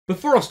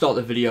Before I start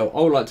the video,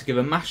 I would like to give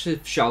a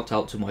massive shout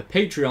out to my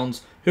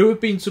Patreons who have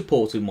been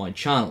supporting my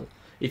channel.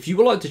 If you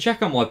would like to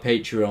check out my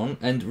Patreon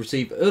and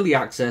receive early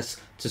access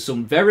to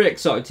some very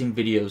exciting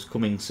videos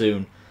coming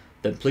soon,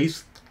 then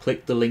please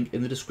click the link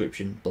in the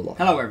description below.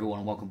 Hello everyone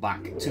and welcome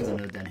back to the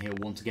Nerd Den here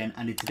once again,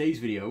 and in today's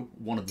video,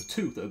 one of the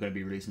two that are going to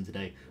be releasing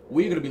today,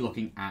 we're going to be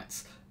looking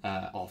at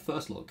our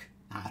first look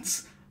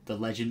at The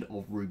Legend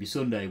of Ruby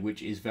Sunday,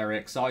 which is very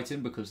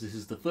exciting because this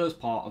is the first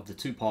part of the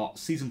two-part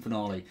season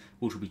finale,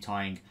 which will be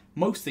tying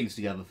most things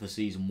together for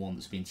season 1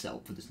 that's been set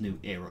up for this new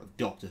era of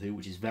Doctor Who,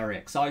 which is very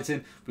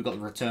exciting. We've got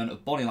the return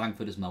of Bonnie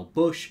Langford as Mel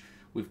Bush.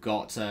 We've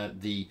got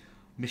the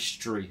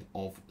mystery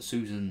of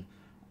Susan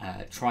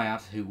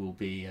Triad, who will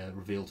be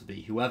revealed to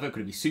be whoever.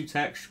 Could it be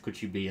Sutekh? Could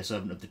she be a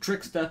servant of the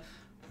Trickster?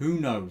 Who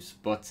knows?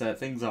 But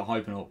things are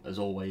hyping up as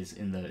always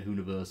in the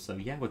Whoniverse. So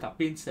yeah, with that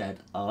being said,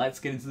 let's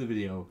get into the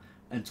video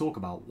and talk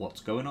about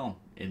what's going on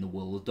in the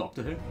world of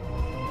Doctor Who.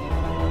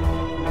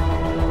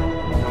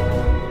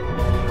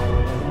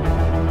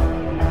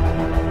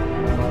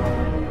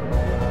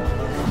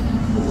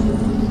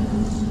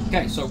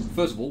 Okay, so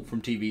first of all,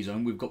 from TV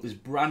Zone, we've got this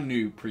brand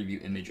new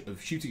preview image of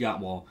Ncuti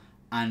Gatwa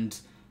and,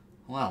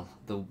 well,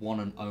 the one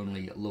and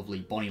only lovely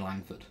Bonnie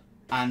Langford.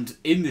 And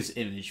in this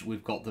image,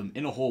 we've got them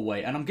in a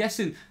hallway, and I'm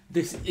guessing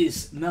this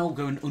is Mel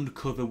going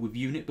undercover with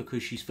UNIT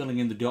because she's filling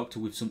in the Doctor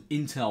with some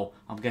intel,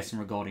 I'm guessing,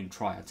 regarding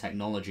Triad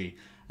technology.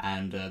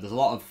 And there's a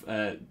lot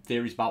of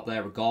theories out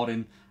there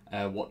regarding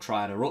what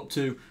Triad are up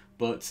to,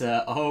 but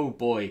oh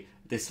boy,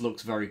 this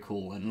looks very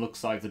cool, and it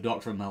looks like the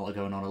Doctor and Mel are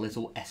going on a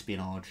little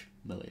espionage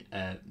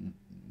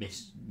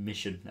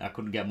mission. I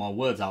couldn't get my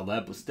words out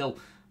there, but still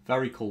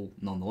very cool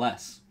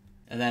nonetheless.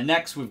 And then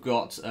next we've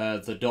got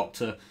the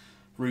Doctor,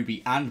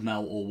 Ruby and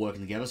Mel all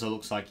working together, so it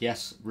looks like,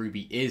 yes,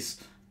 Ruby is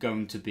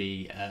going to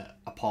be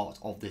a part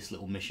of this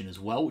little mission as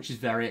well, which is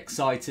very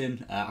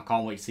exciting. I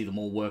can't wait to see them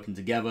all working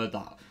together,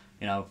 that,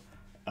 you know,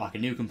 like a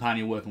new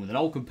companion working with an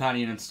old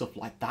companion and stuff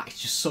like that. It's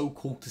just so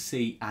cool to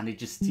see, and it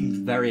just seems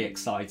very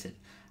exciting.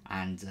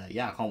 And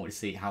yeah, I can't wait to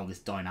see how this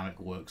dynamic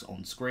works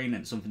on screen,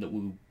 and it's something that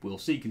we'll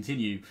see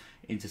continue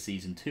into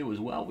Season 2 as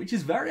well, which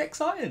is very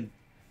exciting.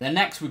 Then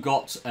next we've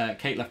got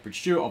Kate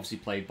Lethbridge-Stewart, obviously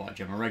played by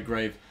Gemma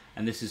Redgrave,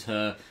 and this is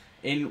her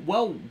in,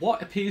 well,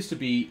 what appears to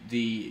be the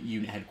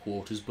unit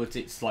headquarters, but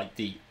it's like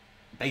the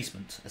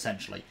basement,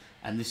 essentially.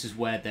 And this is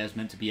where there's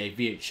meant to be a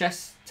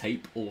VHS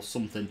tape or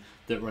something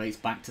that relates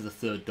back to the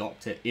Third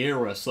Doctor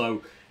era.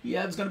 So,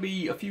 yeah, there's going to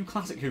be a few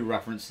classic Who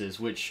references,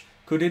 which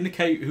could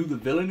indicate who the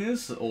villain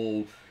is,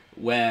 or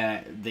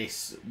where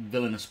this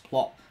villainous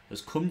plot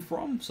has come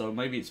from. So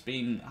maybe it's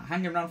been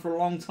hanging around for a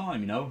long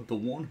time, you know, the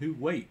one who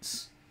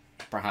waits,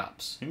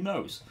 perhaps. Who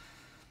knows?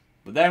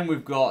 But then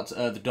we've got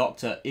the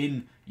Doctor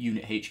in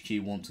Unit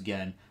HQ once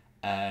again,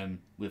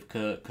 with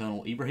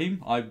Colonel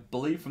Ibrahim, I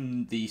believe,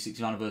 from the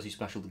 60th anniversary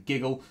special, The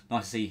Giggle.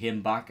 Nice to see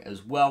him back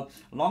as well,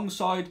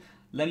 alongside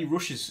Lenny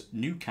Rush's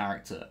new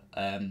character.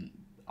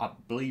 I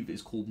believe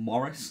it's called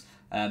Morris.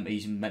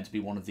 He's meant to be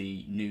one of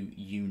the new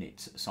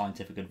unit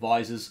scientific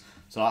advisors,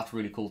 so that's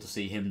really cool to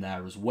see him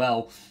there as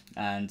well.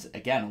 And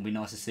again, it'll be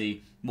nice to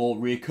see more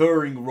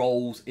recurring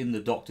roles in the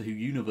Doctor Who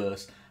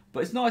universe.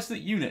 But it's nice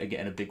that UNIT are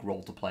getting a big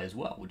role to play as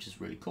well, which is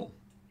really cool.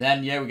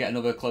 Then, yeah, we get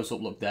another close-up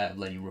look there of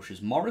Lenny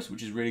Rush's Morris,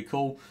 which is really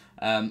cool.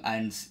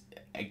 And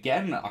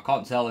again, I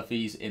can't tell if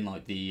he's in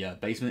like the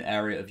basement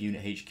area of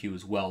Unit HQ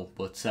as well.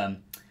 But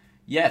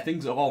yeah,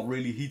 things are all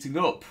really heating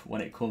up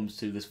when it comes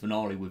to this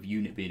finale with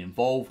UNIT being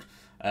involved.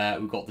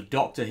 We've got the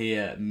Doctor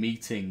here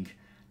meeting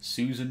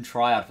Susan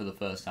Triad for the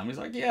first time. He's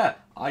like, yeah,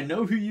 I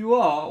know who you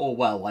are, or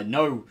well, I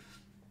know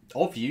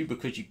of you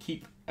because you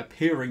keep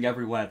appearing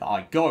everywhere that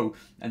I go.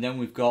 And then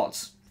we've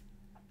got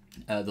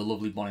the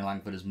lovely Bonnie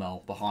Langford as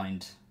Mel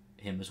behind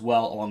him as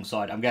well,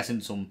 alongside, I'm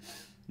guessing, some,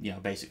 you know,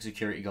 basic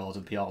security guards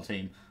and PR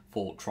team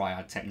for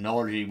Triad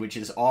Technology, which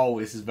is, oh,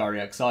 this is very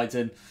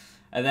exciting.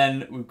 And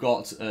then we've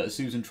got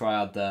Susan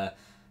Triad there.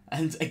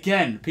 And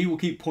again, people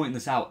keep pointing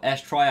this out.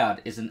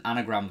 S-Triad is an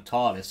anagram of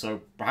TARDIS,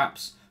 so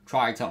perhaps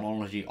Triad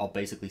Technology are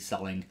basically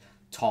selling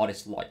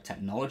TARDIS-like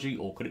technology,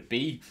 or could it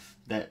be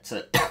that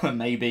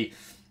maybe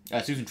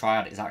Susan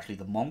Triad is actually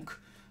the monk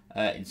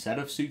instead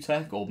of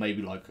Sutekh, or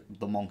maybe like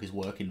the monk is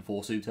working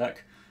for Sutekh.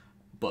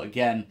 But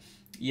again,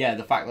 yeah,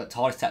 the fact that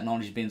TARDIS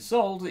technology is being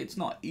sold, it's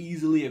not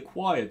easily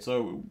acquired,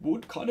 so it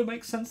would kind of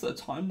make sense that a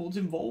Time Lord's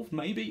involved,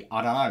 maybe?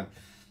 I don't know.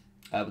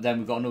 But then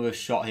we've got another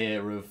shot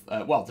here of,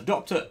 well, the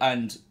Doctor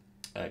and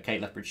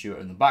Kate Lethbridge-Stewart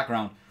in the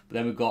background, but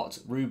then we've got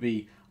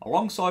Ruby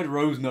alongside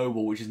Rose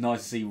Noble, which is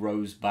nice to see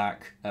Rose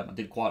back. I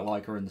did quite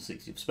like her in the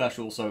 60th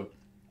special, so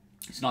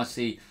it's nice to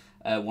see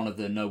one of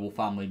the Noble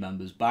family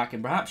members back,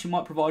 and perhaps she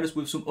might provide us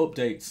with some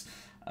updates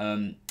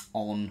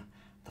on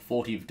the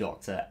 40th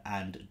Doctor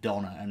and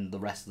Donna and the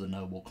rest of the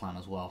Noble clan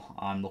as well.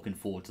 I'm looking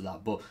forward to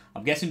that, but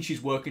I'm guessing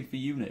she's working for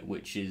UNIT,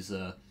 which is,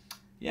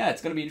 yeah,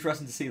 it's going to be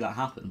interesting to see that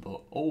happen,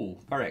 but, oh,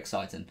 very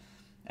exciting.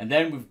 And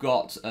then we've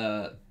got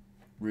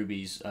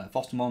Ruby's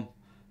foster mom,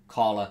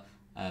 Carla,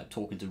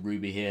 talking to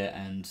Ruby here,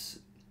 and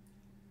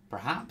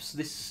perhaps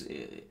this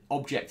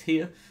object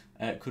here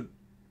could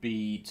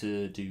be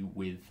to do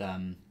with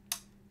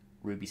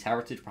Ruby's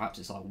heritage. Perhaps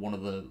it's like one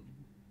of the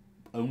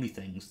only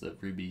things that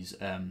Ruby's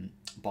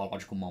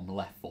biological mom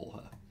left for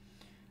her.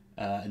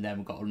 And then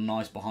we've got a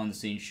nice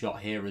behind-the-scenes shot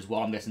here as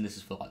well. I'm guessing this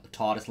is for like the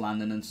TARDIS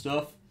landing and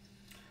stuff.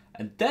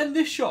 And then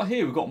this shot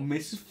here, we've got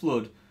Mrs.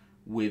 Flood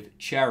with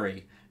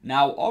Cherry.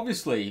 Now,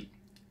 obviously,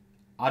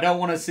 I don't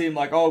want to seem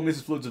like, oh,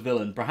 Mrs. Flood's a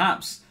villain.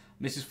 Perhaps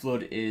Mrs.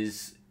 Flood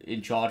is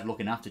in charge of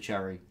looking after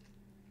Cherry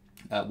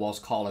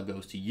whilst Carla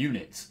goes to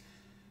units.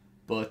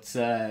 But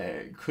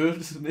could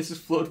Mrs.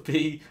 Flood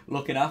be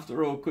looking after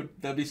her, or could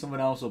there be someone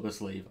else up her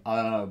sleeve? I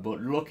don't know,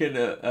 but looking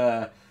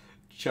at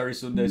Cherry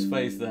Sunday's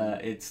face there,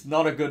 it's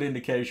not a good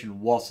indication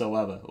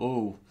whatsoever.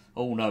 Oh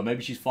no,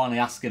 maybe she's finally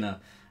asking her.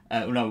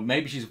 No,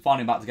 maybe she's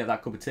finally about to get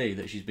that cup of tea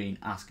that she's been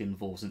asking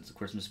for since the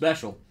Christmas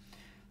special.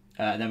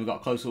 And then we've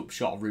got a close-up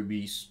shot of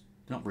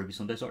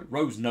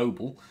Rose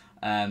Noble.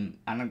 And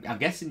I'm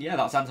guessing, yeah,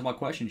 that's answered my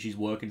question. She's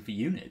working for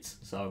units,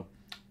 so...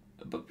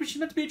 But she's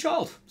meant to be a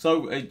child.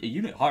 So, a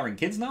unit hiring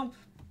kids now?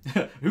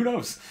 Who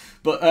knows?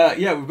 But,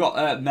 yeah, we've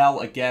got Mel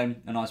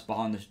again. A nice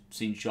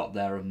behind-the-scenes shot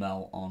there of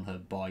Mel on her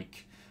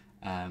bike.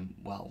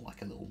 Well,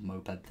 like a little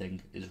moped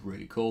thing is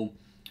really cool.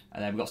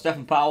 And then we've got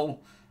Stephen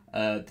Powell,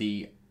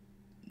 the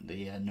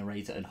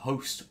narrator and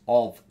host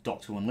of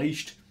Doctor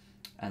Unleashed.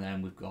 And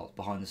then we've got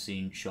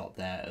behind-the-scenes shot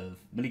there of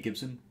Millie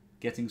Gibson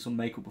getting some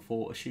makeup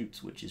before a shoot,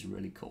 which is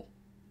really cool.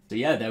 So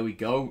yeah, there we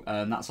go.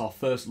 That's our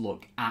first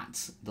look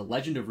at The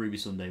Legend of Ruby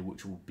Sunday,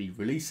 which will be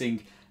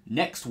releasing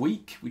next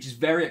week, which is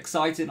very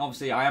exciting.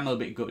 Obviously, I am a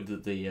bit gutted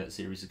that the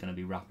series is going to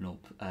be wrapping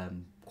up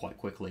quite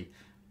quickly.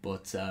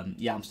 But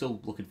yeah, I'm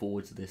still looking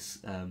forward to this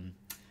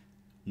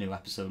new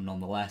episode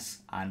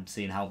nonetheless, and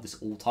seeing how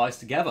this all ties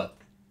together.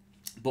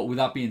 But with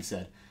that being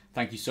said,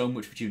 thank you so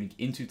much for tuning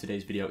into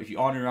today's video. If you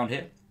are new around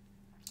here,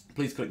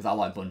 please click that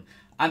like button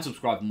and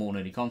subscribe for more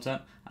nerdy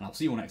content. And I'll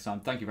see you all next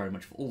time. Thank you very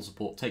much for all the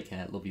support. Take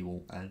care. Love you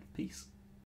all. And peace.